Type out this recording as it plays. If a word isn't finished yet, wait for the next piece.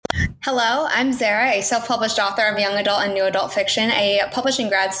Hello, I'm Zara, a self-published author of young adult and new adult fiction, a publishing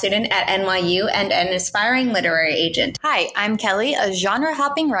grad student at NYU, and an aspiring literary agent. Hi, I'm Kelly, a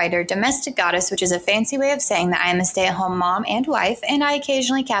genre-hopping writer, domestic goddess, which is a fancy way of saying that I am a stay-at-home mom and wife, and I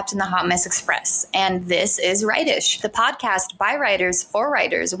occasionally captain the Hot Mess Express. And this is Writish, the podcast by writers for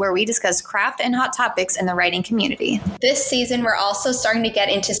writers, where we discuss craft and hot topics in the writing community. This season, we're also starting to get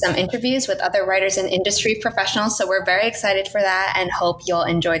into some interviews with other writers and industry professionals, so we're very excited for that and hope you'll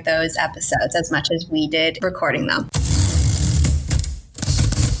enjoy those episodes as much as we did recording them.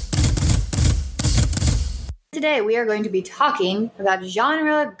 Today we are going to be talking about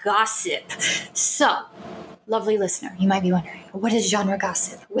genre gossip. So, lovely listener, you might be wondering, what is genre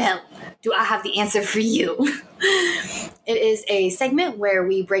gossip? Well, do I have the answer for you? It is a segment where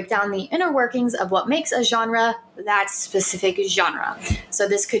we break down the inner workings of what makes a genre that specific genre. So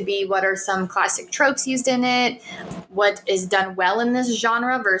this could be what are some classic tropes used in it, what is done well in this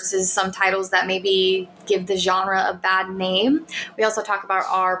genre versus some titles that maybe give the genre a bad name. We also talk about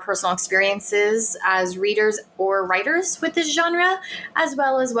our personal experiences as readers or writers with this genre, as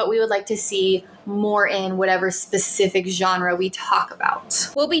well as what we would like to see more in whatever specific genre we talk about.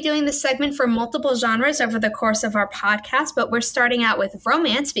 We'll be doing this segment for multiple genres over the course of our podcast, but we're starting out with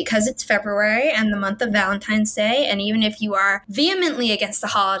romance because it's February and the month of Valentine's Day, and even if you are vehemently against the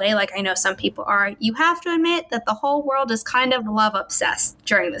holiday, like I know some people are, you have to admit that the whole world is kind of love obsessed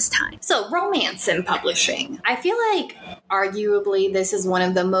during this time. So, romance in publishing. I feel like arguably this is one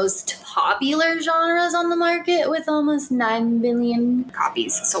of the most popular genres on the market with almost 9 billion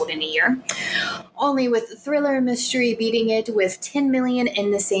copies sold in a year. Only with thriller and mystery beating it with 10 million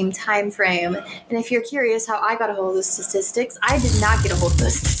in the same time frame. And if you're curious how I got a hold of those statistics, I did not get a hold of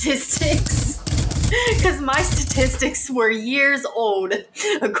those statistics. Because my statistics were years old,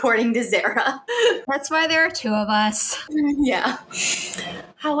 according to Zara. That's why there are two of us. Yeah.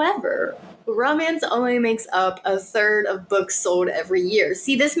 However, romance only makes up a third of books sold every year.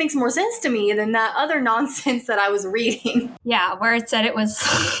 See, this makes more sense to me than that other nonsense that I was reading. Yeah, where it said it was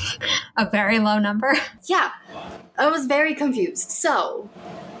a very low number. Yeah, I was very confused. So,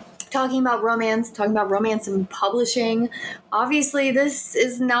 talking about romance and publishing. Obviously, this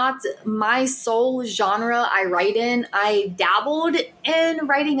is not my sole genre I write in. I dabbled in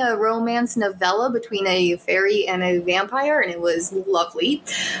writing a romance novella between a fairy and a vampire, and it was lovely.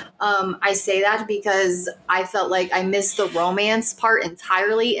 I say that because I felt like I missed the romance part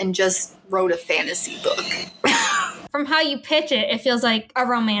entirely and just wrote a fantasy book. From how you pitch it, it feels like a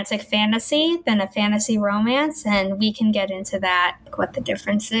romantic fantasy than a fantasy romance, and we can get into that, what the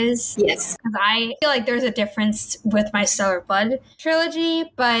difference is. Yes. Because I feel like there's a difference with my Stellar Blood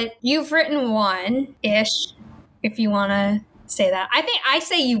trilogy, but you've written one-ish, if you want to say that. I think I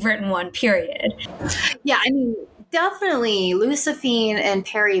say you've written one, period. Yeah, I mean, definitely Luciphine and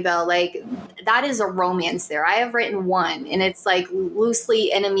Peribel, like, that is a romance there. I have written one, and it's like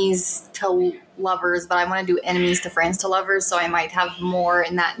loosely enemies to lovers, but I want to do enemies to friends to lovers, so I might have more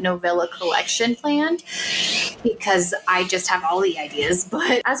in that novella collection planned because I just have all the ideas.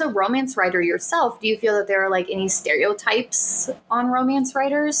 But as a romance writer yourself, do you feel that there are like any stereotypes on romance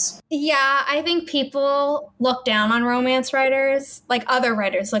writers? Yeah, I think people look down on romance writers, like other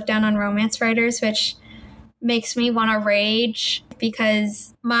writers look down on romance writers, which makes me want to rage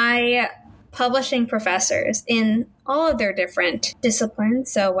because my publishing professors in all of their different disciplines,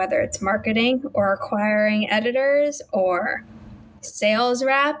 so whether it's marketing or acquiring editors or sales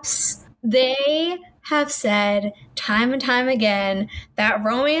reps, they have said time and time again that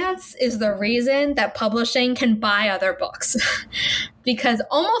romance is the reason that publishing can buy other books. Because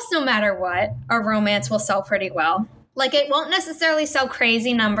almost no matter what, a romance will sell pretty well. Like, it won't necessarily sell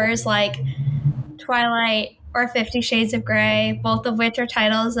crazy numbers like Twilight or 50 Shades of Grey, both of which are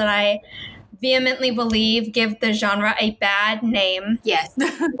titles that I vehemently believe give the genre a bad name. Yes.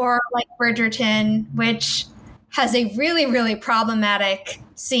 Or like Bridgerton, which has a really, really problematic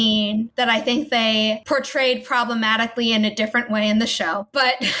scene that I think they portrayed problematically in a different way in the show.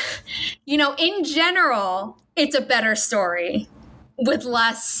 But, you know, in general, it's a better story with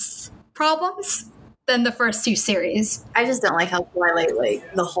less problems than the first two series. I just don't like how Twilight,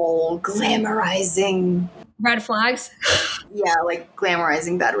 like, the whole glamorizing red flags. Yeah, like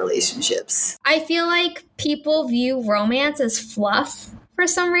glamorizing bad relationships. I feel like people view romance as fluff for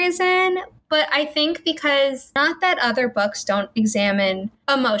some reason, but I think because not that other books don't examine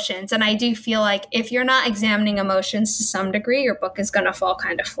emotions. And I do feel like if you're not examining emotions to some degree, your book is going to fall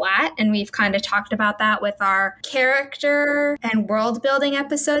kind of flat. And we've kind of talked about that with our character and world building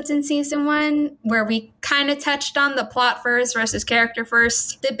episodes in season 1, where we kind of touched on the plot first versus character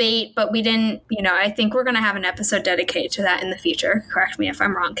first debate, but we didn't, I think we're going to have an episode dedicated to that in the future. Correct me if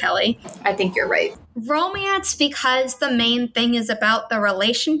I'm wrong, Kelly. I think you're right. Romance, because the main thing is about the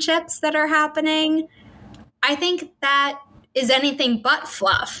relationships that are happening, I think that is anything but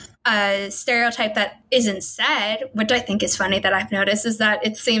fluff. A stereotype that isn't said, which I think is funny that I've noticed, is that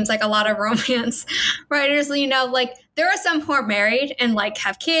it seems like a lot of romance writers, like there are some who are married and like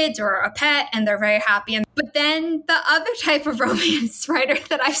have kids or a pet and they're very happy. But then the other type of romance writer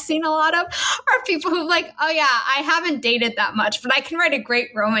that I've seen a lot of are people who like, oh yeah, I haven't dated that much, but I can write a great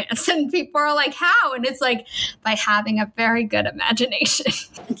romance. And people are like, how? And it's like, by having a very good imagination.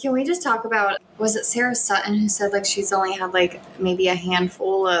 Can we just talk about, was it Sarah Sutton who said like she's only had like maybe a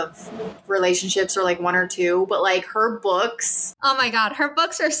handful of relationships or like 1 or 2, but like her books. Oh my God, her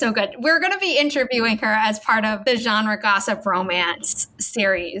books are so good. We're going to be interviewing her as part of the Genre Gossip Romance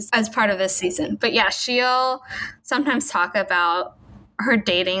series as part of this season. But yeah, she'll sometimes talk about her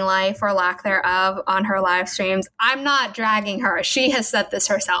dating life or lack thereof on her live streams. I'm not dragging her. She has said this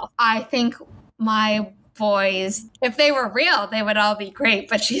herself. I think my boys, if they were real, they would all be great.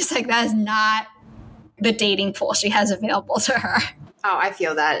 But she's like, that is not the dating pool she has available to her. Oh, I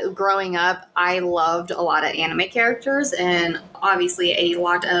feel that. Growing up, I loved a lot of anime characters and obviously a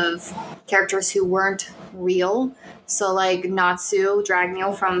lot of characters who weren't real. So like Natsu,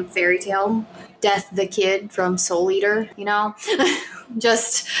 Dragneel from Fairy Tail, Death the Kid from Soul Eater,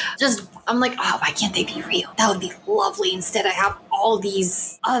 just I'm like, oh, why can't they be real? That would be lovely. Instead, I have all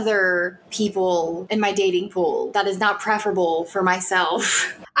these other people in my dating pool that is not preferable for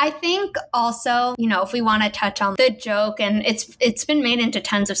myself. I think also, if we want to touch on the joke, and it's been made into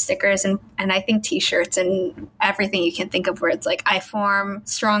tons of stickers and I think t-shirts and everything you can think of, where it's like, I form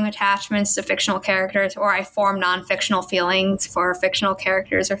strong attachments to fictional characters, or I form non-fictional feelings for fictional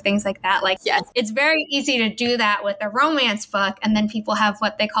characters, or things like that. Like, yes. It's very easy to do that with a romance book, and then people have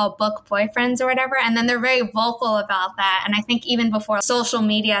what they call book boyfriends or whatever, and then they're very vocal about that. And I think even before social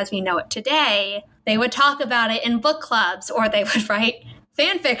media as we know it today, they would talk about it in book clubs, or they would write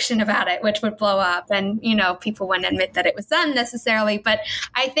fan fiction about it, which would blow up. And, people wouldn't admit that it was them necessarily. But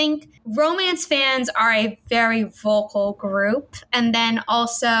I think romance fans are a very vocal group. And then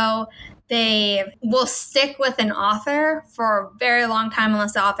also they will stick with an author for a very long time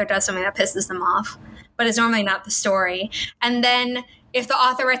unless the author does something that pisses them off. But it's normally not the story. And then if the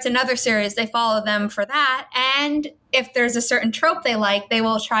author writes another series, they follow them for that. And if there's a certain trope they like, they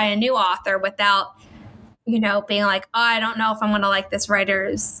will try a new author without being like, oh, I don't know if I'm going to like this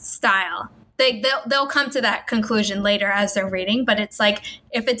writer's style. They'll come to that conclusion later as they're reading, but it's like,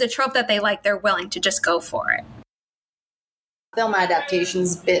 if it's a trope that they like, they're willing to just go for it. Film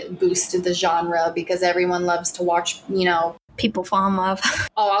adaptations boosted the genre because everyone loves to watch, people fall in love.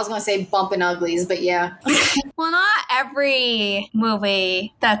 Oh, I was going to say Bumpin' Uglies, but yeah. Well, not every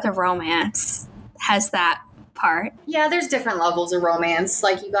movie that's a romance has that part. Yeah, there's different levels of romance.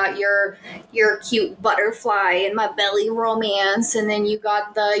 Like you got your cute butterfly in my belly romance, and then you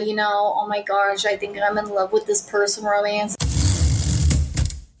got the, oh my gosh, I think I'm in love with this person romance.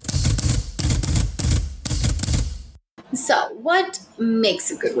 So, what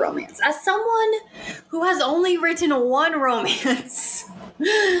makes a good romance? As someone who has only written one romance,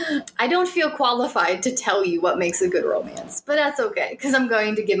 I don't feel qualified to tell you what makes a good romance, but that's okay, because I'm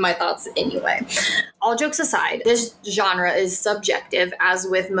going to give my thoughts anyway. All jokes aside, this genre is subjective, as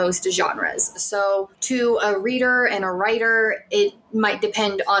with most genres. So to a reader and a writer, it might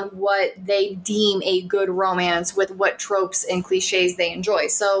depend on what they deem a good romance with what tropes and cliches they enjoy.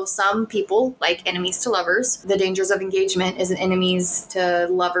 So some people like enemies to lovers. The Dangers of Engagement is an enemies to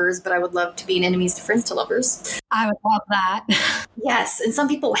lovers, but I would love to be an enemies to friends to lovers. I would love that. Yes, and some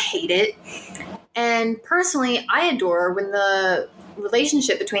people hate it. And personally, I adore when the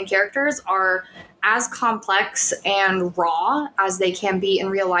relationship between characters are as complex and raw as they can be in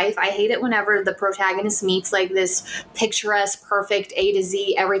real life. I hate it whenever the protagonist meets like this picturesque, perfect A to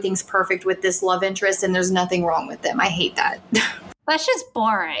Z, everything's perfect with this love interest and there's nothing wrong with them. I hate that. That's just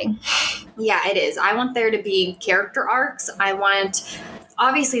boring. Yeah, it is. I want there to be character arcs.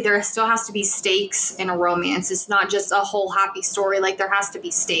 Obviously, there still has to be stakes in a romance. It's not just a whole happy story. Like, there has to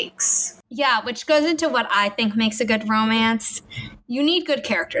be stakes. Yeah, which goes into what I think makes a good romance. You need good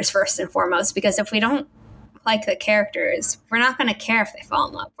characters first and foremost, because if we don't like the characters, we're not going to care if they fall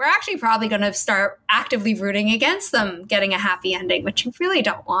in love. We're actually probably going to start actively rooting against them getting a happy ending, which you really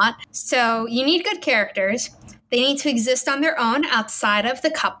don't want. So you need good characters. They need to exist on their own outside of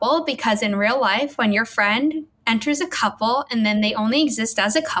the couple, because in real life, when your friend enters a couple and then they only exist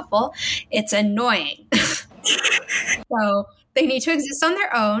as a couple, it's annoying. So they need to exist on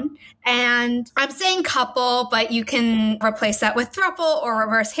their own. And I'm saying couple, but you can replace that with throuple or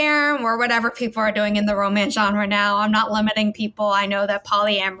reverse harem or whatever people are doing in the romance genre now. I'm not limiting people. I know that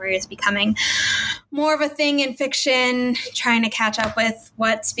polyamory is becoming more of a thing in fiction, trying to catch up with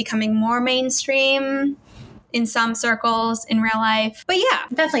what's becoming more mainstream in some circles in real life. But yeah. I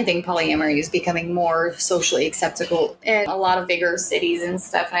definitely think polyamory is becoming more socially acceptable in a lot of bigger cities and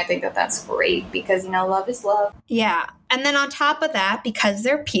stuff. And I think that that's great because, love is love. Yeah. And then on top of that, because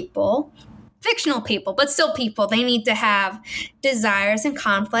they're people, fictional people, but still people, they need to have desires and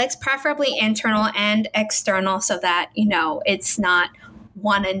conflicts, preferably internal and external, so that, it's not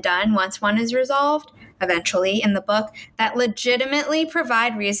one and done once one is resolved. Eventually in the book, that legitimately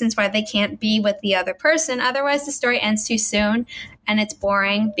provide reasons why they can't be with the other person. Otherwise, the story ends too soon and it's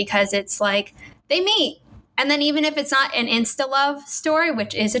boring because it's like they meet. And then even if it's not an insta-love story,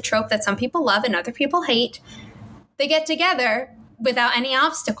 which is a trope that some people love and other people hate, they get together without any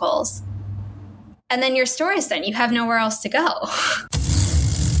obstacles. And then your story's done. You have nowhere else to go.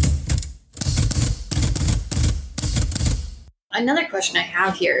 Another question I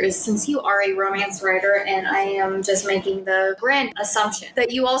have here is, since you are a romance writer, and I am just making the grand assumption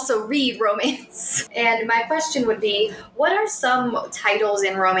that you also read romance, and my question would be, what are some titles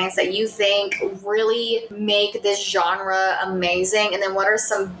in romance that you think really make this genre amazing? And then what are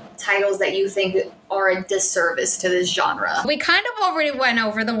some titles that you think are a disservice to this genre? We kind of already went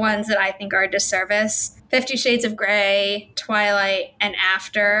over the ones that I think are a disservice. 50 Shades of Grey, Twilight, and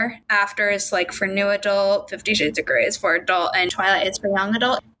After. After is like for new adult, 50 Shades of Grey is for adult, and Twilight is for young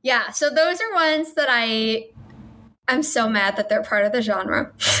adult. Yeah, so those are ones that I'm so mad that they're part of the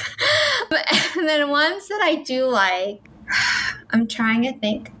genre. And then ones that I do like, I'm trying to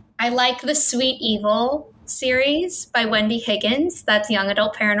think. I like the Sweet Evil series by Wendy Higgins. That's young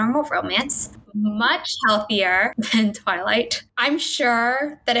adult paranormal romance. Much healthier than Twilight. I'm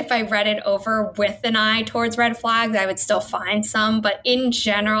sure that if I read it over with an eye towards red flags, I would still find some, but in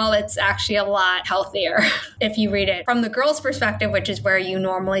general, it's actually a lot healthier if you read it from the girl's perspective, which is where you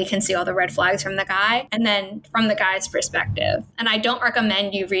normally can see all the red flags from the guy, and then from the guy's perspective. And I don't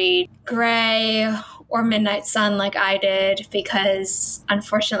recommend you read Grey or Midnight Sun like I did, because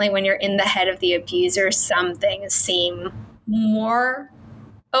unfortunately, when you're in the head of the abuser, some things seem more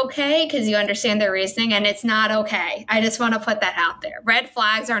okay because you understand their reasoning, and it's not okay. I just want to put that out there. Red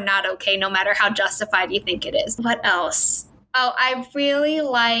flags are not okay, no matter how justified you think it is. What else? Oh, I really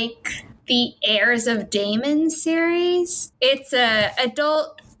like the Heirs of Damon series. It's a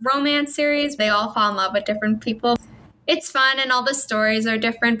adult romance series. They all fall in love with different people. It's fun and all the stories are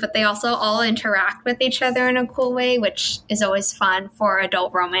different, but they also all interact with each other in a cool way, which is always fun for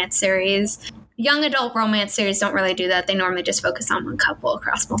adult romance series. Young adult romance series don't really do that. They normally just focus on one couple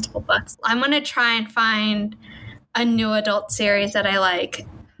across multiple books. I'm going to try and find a new adult series that I like.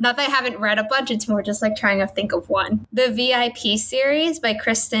 Not that I haven't read a bunch, it's more just like trying to think of one. The VIP series by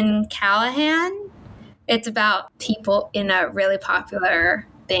Kristen Callahan. It's about people in a really popular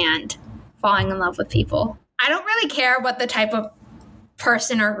band falling in love with people. I don't really care what the type of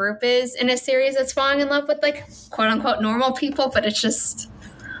person or group is in a series that's falling in love with, like, quote-unquote normal people, but it's just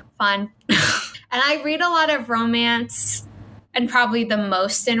fun. And I read a lot of romance, and probably the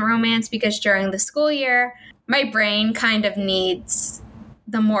most in romance, because during the school year, my brain kind of needs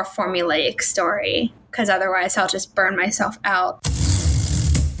the more formulaic story, because otherwise I'll just burn myself out.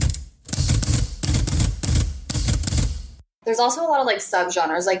 There's also a lot of like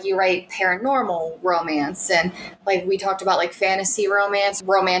subgenres, like you write paranormal romance, and like we talked about like fantasy romance,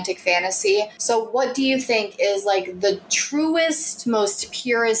 romantic fantasy. So what do you think is like the truest, most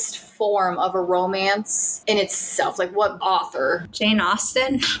purest form of a romance in itself? Like what author? Jane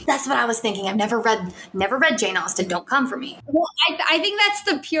Austen. That's what I was thinking. I've never read Jane Austen. Don't come for me. Well, I think that's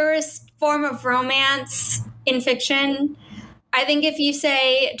the purest form of romance in fiction. I think if you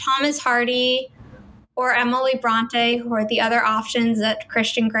say Thomas Hardy or Emily Bronte, who are the other options that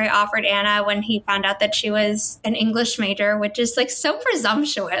Christian Grey offered Anna when he found out that she was an English major, which is like so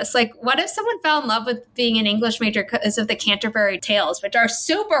presumptuous. Like, what if someone fell in love with being an English major because of the Canterbury Tales, which are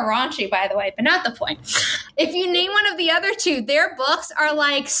super raunchy, by the way, but not the point. If you name one of the other two, their books are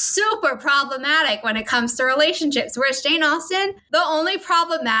like super problematic when it comes to relationships. Whereas Jane Austen, the only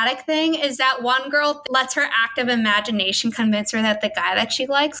problematic thing is that one girl lets her active imagination convince her that the guy that she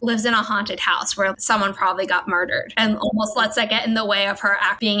likes lives in a haunted house where someone someone probably got murdered and almost lets that get in the way of her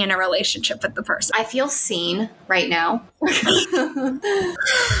being in a relationship with the person. I feel seen right now.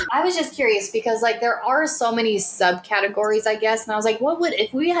 I was just curious because like there are so many subcategories, I guess, and I was like, what would,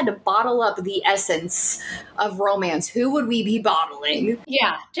 if we had to bottle up the essence of romance, who would we be bottling?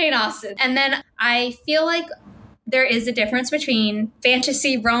 Yeah, Jane Austen. And then I feel like there is a difference between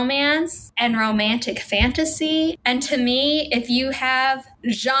fantasy romance and romantic fantasy. And to me, if you have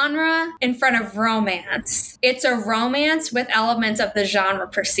genre in front of romance, it's a romance with elements of the genre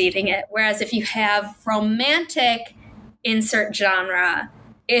preceding it. Whereas if you have romantic insert genre,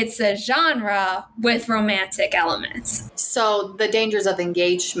 it's a genre with romantic elements. So the dangers of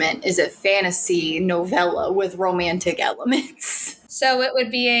engagement is a fantasy novella with romantic elements. So it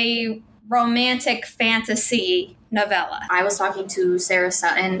would be a romantic fantasy novella. I was talking to Sarah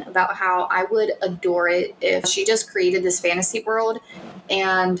Sutton about how I would adore it if she just created this fantasy world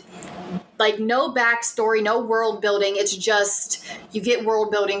and like no backstory, no world building. It's just you get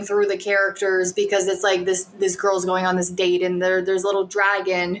world building through the characters because it's like this girl's going on this date and there's a little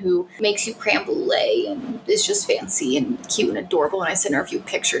dragon who makes you creme brulee and it's just fancy and cute and adorable. And I sent her a few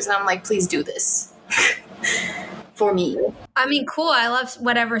pictures and I'm like, please do this. For me. I mean, cool. I love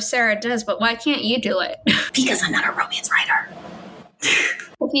whatever Sarah does, but why can't you do it? Because I'm not a romance writer.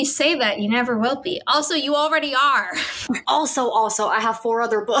 If you say that, you never will be. Also, you already are. Also, I have 4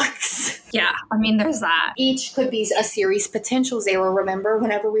 other books. Yeah, I mean, there's that. Each could be a series potential, Zara, remember,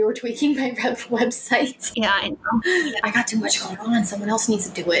 whenever we were tweaking my website. Yeah, I know. I got too much going on. Someone else needs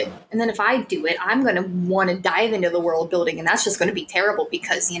to do it. And then if I do it, I'm going to want to dive into the world building, and that's just going to be terrible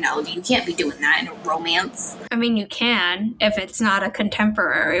because, you know, you can't be doing that in a romance. I mean, you can if it's not a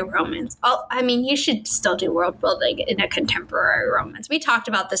contemporary romance. I mean, you should still do world building in a contemporary romance. We talked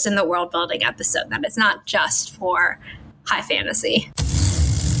about this in the world building episode, that it's not just for high fantasy.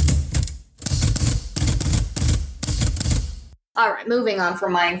 All right, moving on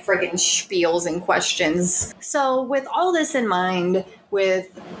from my friggin' spiels and questions. So with all this in mind, with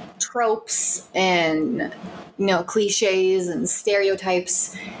tropes and, you know, cliches and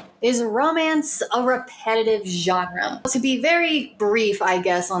stereotypes, is romance a repetitive genre? To be very brief, I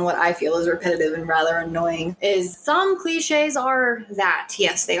guess, on what I feel is repetitive and rather annoying, is some cliches are that.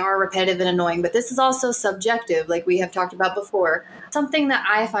 Yes, they are repetitive and annoying, but this is also subjective, like we have talked about before. Something that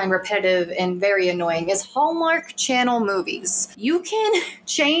I find repetitive and very annoying is Hallmark Channel movies. You can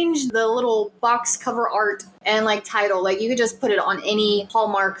change the little box cover art and like title, like you could just put it on any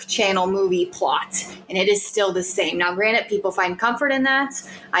Hallmark Channel movie plot and it is still the same. Now granted, people find comfort in that.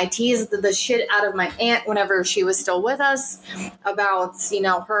 I teased the shit out of my aunt whenever she was still with us about, you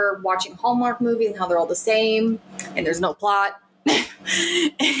know, her watching Hallmark movies and how they're all the same and there's no plot.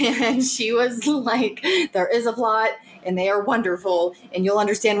 And she was like, there is a plot and they are wonderful and you'll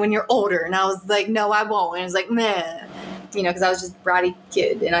understand when you're older. And I was like, no, I won't. And I was like, meh. You know, because I was just bratty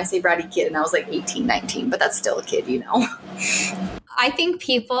kid, and I say bratty kid, and I was like 18, 19, but that's still a kid, you know. I think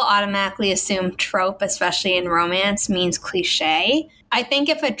people automatically assume trope, especially in romance, means cliche. I think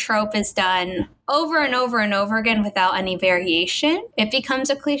if a trope is done over and over and over again without any variation, it becomes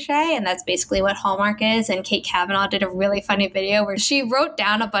a cliche, and that's basically what Hallmark is. And Kate Kavanaugh did a really funny video where she wrote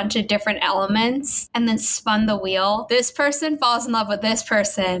down a bunch of different elements and then spun the wheel. This person falls in love with this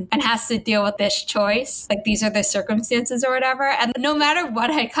person and has to deal with this choice. Like, these are the circumstances or whatever. And no matter what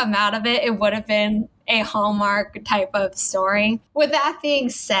had come out of it, it would have been a Hallmark type of story. With that being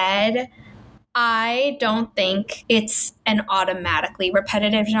said, I don't think it's an automatically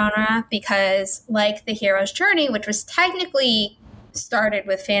repetitive genre because, like The Hero's Journey, which was technically started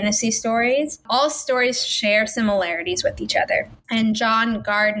with fantasy stories, all stories share similarities with each other. And John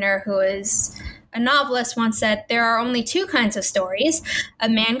Gardner, who is a novelist, once said, there are only 2 kinds of stories. A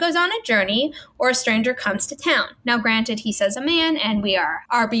man goes on a journey or a stranger comes to town. Now, granted, he says a man, and we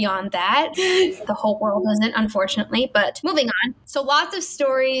are beyond that. The whole world isn't, unfortunately, but moving on. So lots of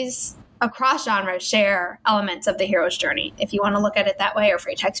stories across genres share elements of the hero's journey, if you want to look at it that way, or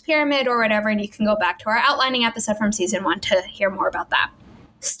Freytag's Pyramid or whatever, and you can go back to our outlining episode from season 1 to hear more about that.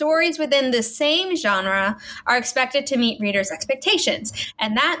 Stories within the same genre are expected to meet readers' expectations,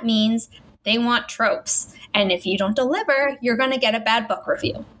 and that means they want tropes. And if you don't deliver, you're going to get a bad book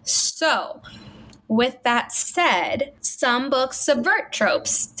review. So, with that said, some books subvert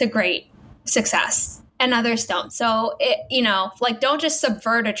tropes to great success and others don't. So, don't just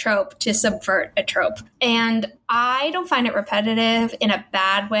subvert a trope to subvert a trope. And I don't find it repetitive in a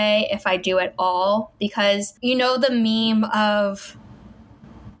bad way if I do at all, because you know the meme of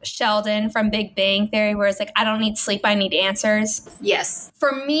Sheldon from Big Bang Theory where it's like, I don't need sleep, I need answers. Yes.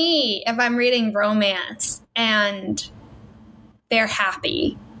 For me, if I'm reading romance and they're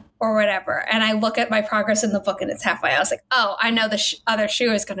happy, or whatever. And I look at my progress in the book and it's halfway. I was like, oh, I know the other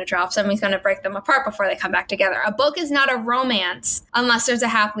shoe is going to drop. Somebody's going to break them apart before they come back together. A book is not a romance unless there's a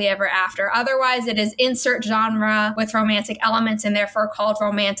happily ever after. Otherwise, it is insert genre with romantic elements and therefore called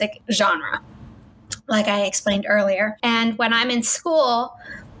romantic genre, like I explained earlier. And when I'm in school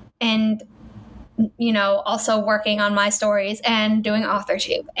and also working on my stories and doing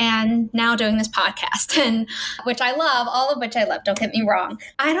AuthorTube and now doing this podcast, and which I love, all of which I love, don't get me wrong.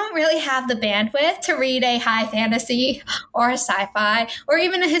 I don't really have the bandwidth to read a high fantasy or a sci-fi or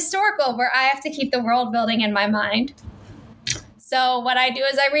even a historical where I have to keep the world building in my mind. So what I do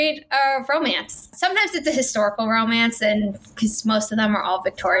is I read a romance. Sometimes it's a historical romance, and because most of them are all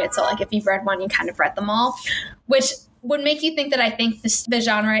Victorian. So like if you've read one, you kind of read them all, which would make you think that I think the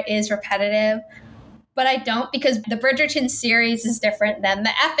genre is repetitive. But I don't, because the Bridgerton series is different than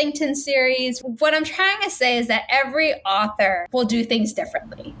the Effington series. What I'm trying to say is that every author will do things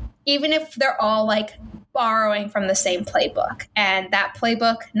differently, even if they're all like borrowing from the same playbook. And that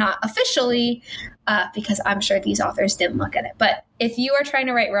playbook, not officially, because I'm sure these authors didn't look at it. But if you are trying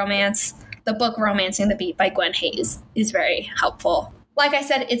to write romance, the book Romancing the Beat by Gwen Hayes is very helpful. Like I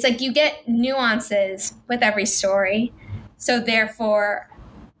said, it's like you get nuances with every story. So therefore,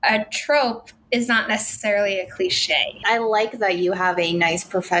 a trope is not necessarily a cliche. I like that you have a nice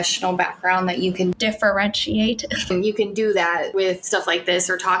professional background that you can differentiate. You can do that with stuff like this,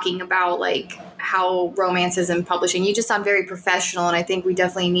 or talking about like how romance is in publishing. You just sound very professional, and I think we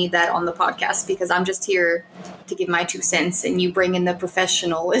definitely need that on the podcast, because I'm just here to give my 2 cents and you bring in the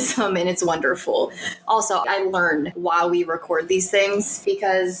professionalism, and it's wonderful. Also, I learn while we record these things,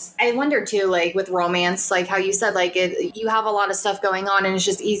 because I wonder too, like with romance, like how you said, like you have a lot of stuff going on and it's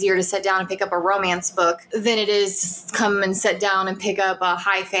just easier to sit down and pick up a romance book than it is to come and sit down and pick up a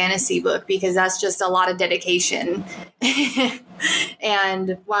high fantasy book, because that's just a lot of dedication.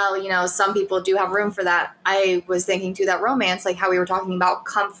 And while, some people do have room for that, I was thinking too that romance, like how we were talking about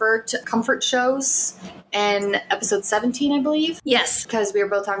comfort shows in episode 17, I believe. Yes. Because we were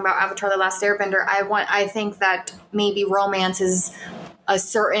both talking about Avatar: The Last Airbender. I think that maybe romance is a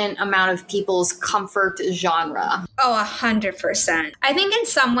certain amount of people's comfort genre. Oh, 100%. I think in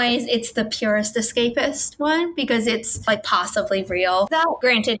some ways it's the purest escapist one, because it's like possibly real.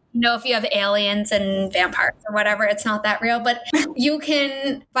 Granted, if you have aliens and vampires or whatever, it's not that real, but you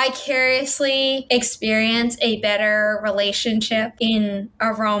can vicariously experience a better relationship in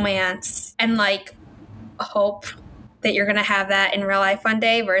a romance and like hope that you're going to have that in real life one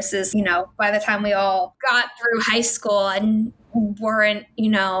day versus, by the time we all got through high school and weren't,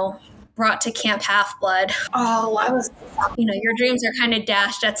 brought to Camp Half-Blood. Oh, I was... your dreams are kind of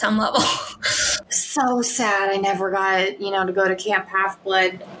dashed at some level. So sad I never got, to go to Camp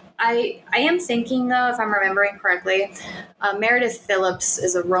Half-Blood. I am thinking, though, if I'm remembering correctly, Meredith Phillips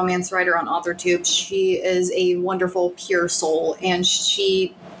is a romance writer on AuthorTube. She is a wonderful, pure soul, and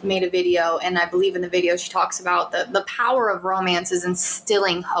she made a video, and I believe in the video she talks about the power of romance is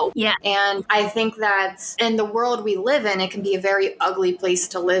instilling hope. Yeah. And I think that in the world we live in, it can be a very ugly place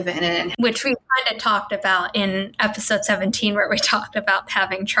to live in. And which we kind of talked about in episode 17, where we talked about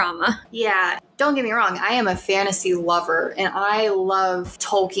having trauma. Yeah. Don't get me wrong, I am a fantasy lover, and I love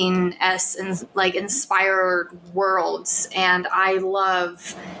Tolkien-esque and like inspired worlds, and I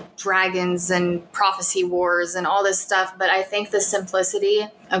love dragons and prophecy wars and all this stuff, but I think the simplicity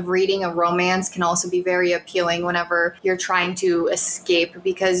of reading a romance can also be very appealing whenever you're trying to escape,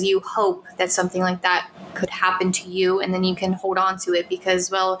 because you hope that something like that could happen to you, and then you can hold on to it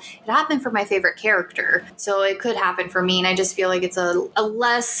because, well, it happened for my favorite character, so it could happen for me. And I just feel like it's a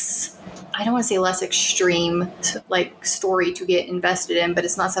less, I don't want to say less extreme like story to get invested in, but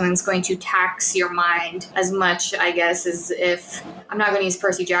it's not something that's going to tax your mind as much, I guess, as if, I'm not going to use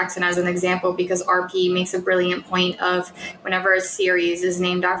Percy Jackson as an example, because RP makes a brilliant point of whenever a series is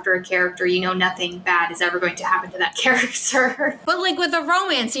named after a character, nothing bad is ever going to happen to that character. But like with a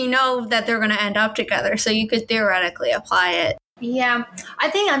romance, that they're going to end up together, so you could theoretically apply it. Yeah, I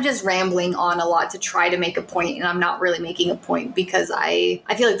think I'm just rambling on a lot to try to make a point, and I'm not really making a point because I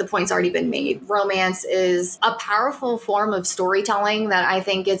feel like the point's already been made. Romance is a powerful form of storytelling that I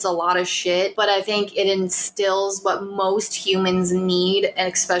think gets a lot of shit, but I think it instills what most humans need,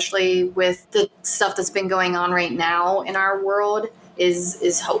 and especially with the stuff that's been going on right now in our world,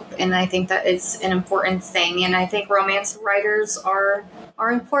 is hope. And I think that it's an important thing, and I think romance writers are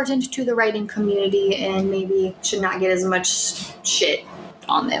important to the writing community and maybe should not get as much shit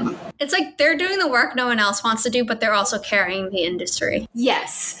on them. It's like they're doing the work no one else wants to do, but they're also carrying the industry.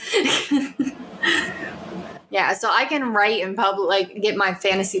 Yes. Yeah, so I can write and get my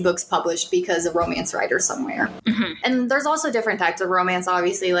fantasy books published because a romance writer somewhere. Mm-hmm. And there's also different types of romance,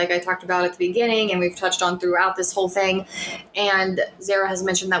 obviously, like I talked about at the beginning and we've touched on throughout this whole thing. And Zara has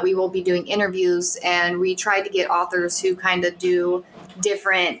mentioned that we will be doing interviews, and we tried to get authors who kind of do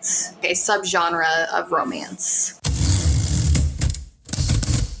different subgenre of romance.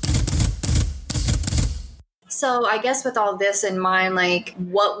 So I guess with all this in mind, like,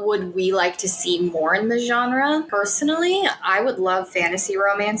 what would we like to see more in the genre? Personally, I would love fantasy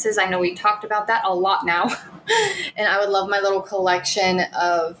romances. I know we talked about that a lot now. And I would love my little collection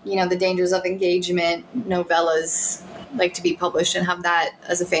of, the Dangers of Engagement novellas, like, to be published and have that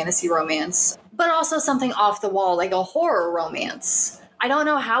as a fantasy romance. But also something off the wall, like a horror romance. I don't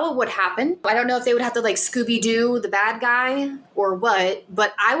know how it would happen. I don't know if they would have to, like, Scooby-Doo the bad guy or what,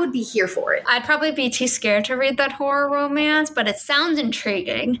 but I would be here for it. I'd probably be too scared to read that horror romance, but it sounds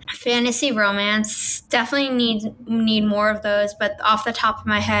intriguing. Fantasy romance, definitely need more of those, but off the top of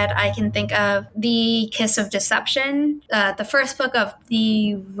my head, I can think of The Kiss of Deception, the first book of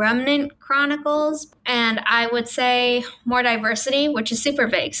the Remnant Chronicles, and I would say more diversity, which is super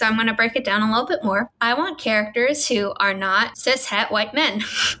vague, so I'm going to break it down a little bit more. I want characters who are not cis-het white men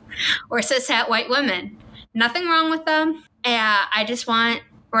or cis-het white women. Nothing wrong with them. I just want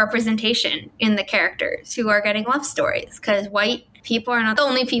representation in the characters who are getting love stories, because white people are not the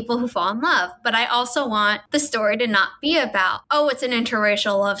only people who fall in love. But I also want the story to not be about, it's an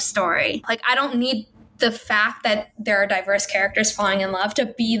interracial love story. Like, I don't need the fact that there are diverse characters falling in love to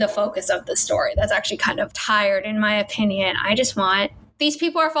be the focus of the story. That's actually kind of tired, in my opinion. I just want these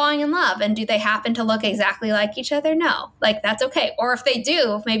people are falling in love, and do they happen to look exactly like each other? No. Like, that's okay. Or if they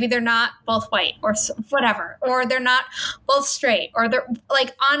do, maybe they're not both white or whatever, or they're not both straight, or they're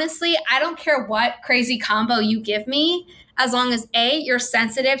like, honestly, I don't care what crazy combo you give me, as long as A, you're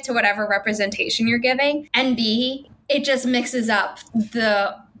sensitive to whatever representation you're giving, and B, it just mixes up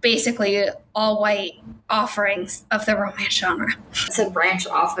the basically all white offerings of the romance genre. To branch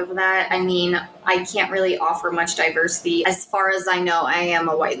off of that, I mean, I can't really offer much diversity. As far as I know, I am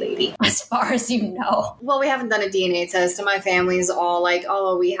a white lady. As far as you know. Well, we haven't done a DNA test, and my family's all like,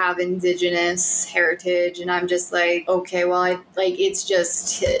 oh, we have indigenous heritage. And I'm just like, okay, well,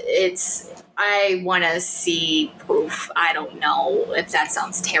 I want to see proof. I don't know if that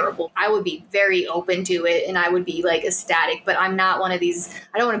sounds terrible. I would be very open to it, and I would be like ecstatic, but I'm not one of these,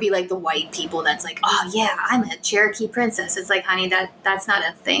 I don't want to be like the white people that's like, oh yeah, I'm a Cherokee princess. It's like, honey, that's not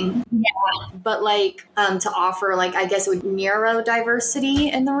a thing. Yeah. But like, to offer, like, I guess it would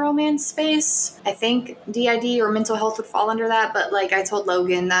neurodiversity in the romance space. I think DID or mental health would fall under that, but like, I told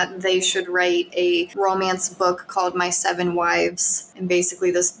Logan that they should write a romance book called My Seven Wives, and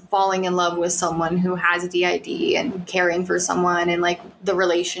basically this falling in love with someone who has DID and caring for someone, and like the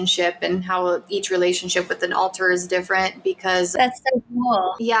relationship and how each relationship with an alter is different, because that's so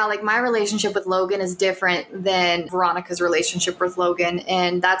cool. Yeah, like my relationship with Logan is different than Veronica's relationship with Logan,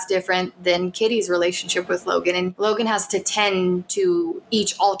 and that's different than Kitty's relationship with Logan. And Logan has to tend to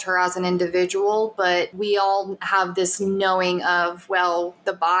each alter as an individual, but we all have this knowing of, well,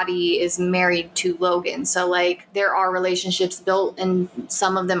 the body is married to Logan. So like, there are relationships built, and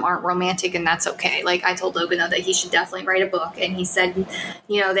some of them aren't romantic, and that's okay. Like, I told Logan though that he should definitely write a book, and he said,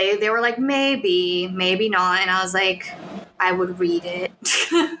 they were like, maybe not, and I was like, I would read it.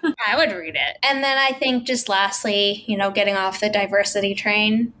 I would read it. And then I think just lastly, getting off the diversity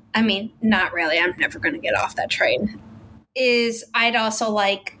train, I mean, not really, I'm never going to get off that train, is I'd also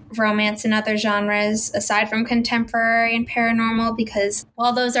like romance in other genres aside from contemporary and paranormal, because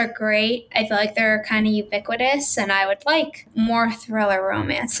while those are great, I feel like they're kind of ubiquitous, and I would like more thriller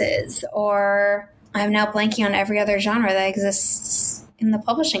romances, or I'm now blanking on every other genre that exists in the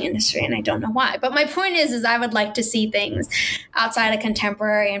publishing industry, and I don't know why. But my point is I would like to see things outside of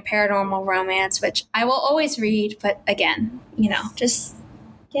contemporary and paranormal romance, which I will always read, but again, just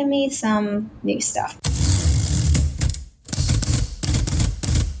give me some new stuff.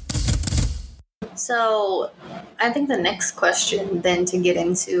 So I think the next question then to get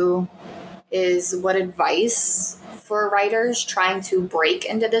into is, what advice for writers trying to break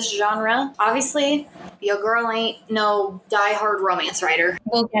into this genre? Obviously, your girl ain't no diehard romance writer.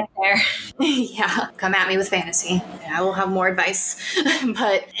 We'll get there. Yeah, come at me with fantasy, and I will have more advice.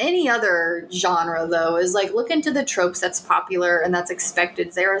 But any other genre, though, is like, look into the tropes that's popular and that's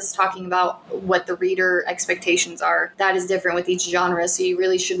expected. Zara's talking about what the reader expectations are. That is different with each genre, so you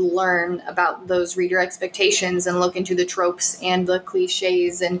really should learn about those reader expectations and look into the tropes and the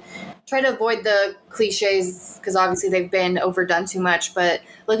cliches, and try to avoid the cliches because obviously they've been overdone too much, but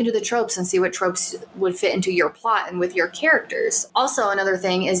look into the tropes and see what tropes would would fit into your plot and with your characters. Also, another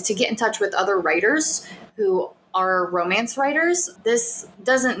thing is to get in touch with other writers who are romance writers. This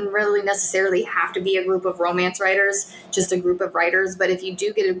doesn't really necessarily have to be a group of romance writers, just a group of writers. But if you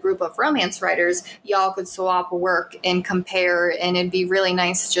do get a group of romance writers, y'all could swap work and compare, and it'd be really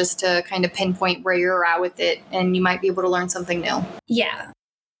nice just to kind of pinpoint where you're at with it, and you might be able to learn something new. Yeah.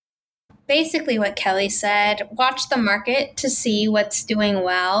 Basically what Kelly said, watch the market to see what's doing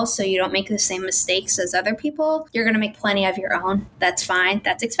well so you don't make the same mistakes as other people. You're going to make plenty of your own. That's fine.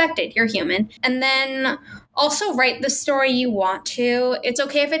 That's expected. You're human. And then also write the story you want to. It's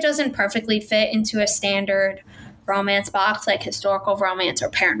okay if it doesn't perfectly fit into a standard romance box like historical romance or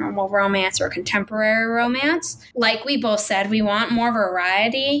paranormal romance or contemporary romance. Like we both said, we want more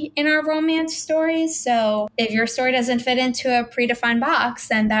variety in our romance stories. So if your story doesn't fit into a predefined box,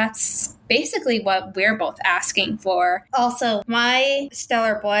 then that's basically what we're both asking for. Also, my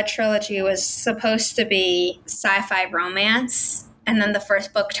Stellar Blood trilogy was supposed to be sci-fi romance. And then the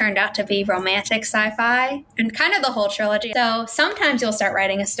first book turned out to be romantic sci-fi and kind of the whole trilogy. So sometimes you'll start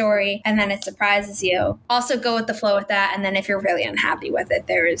writing a story and then it surprises you. Also go with the flow with that. And then if you're really unhappy with it,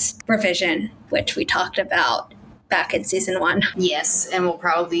 there's revision, which we talked about back in season 1. Yes, and we'll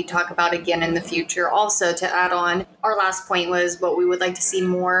probably talk about again in the future. Also, to add on, our last point was what we would like to see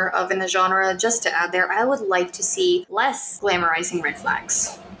more of in the genre. Just to add there, I would like to see less glamorizing red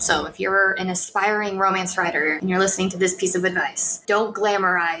flags. So if you're an aspiring romance writer and you're listening to this piece of advice, don't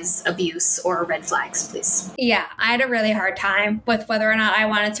glamorize abuse or red flags, please. Yeah, I had a really hard time with whether or not I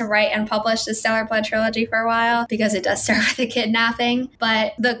wanted to write and publish the Stellar Blood trilogy for a while because it does start with a kidnapping.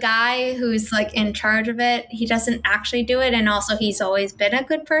 But the guy who's like in charge of it, he doesn't actually do it. And also he's always been a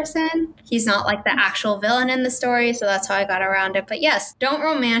good person. He's not like the actual villain in the story. So that's how I got around it. But yes, don't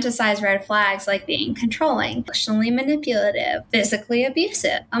romanticize red flags like being controlling, emotionally manipulative, physically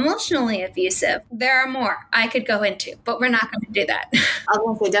abusive, emotionally abusive. There are more I could go into, but we're not going to do that. I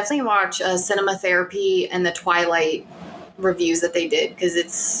was going to say, definitely watch Cinema Therapy and the Twilight reviews that they did, because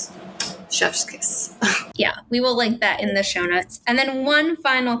it's chef's kiss. Yeah, we will link that in the show notes. And then one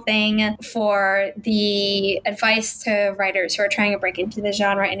final thing for the advice to writers who are trying to break into the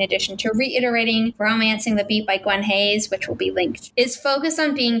genre, in addition to reiterating Romancing the Beat by Gwen Hayes, which will be linked, is focus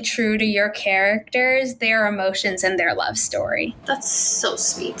on being true to your characters, their emotions, and their love story. That's so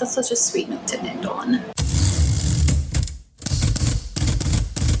sweet. That's such a sweet note to end on.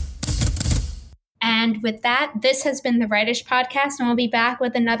 And with that, this has been the Writish Podcast, and we'll be back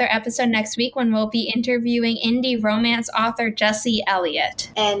with another episode next week when we'll be interviewing indie romance author Jesse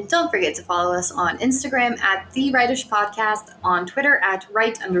Elliott. And don't forget to follow us on Instagram at The Writish Podcast, on Twitter at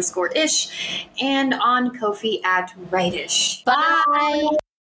Write_ish, and on Ko-fi at Writish. Bye!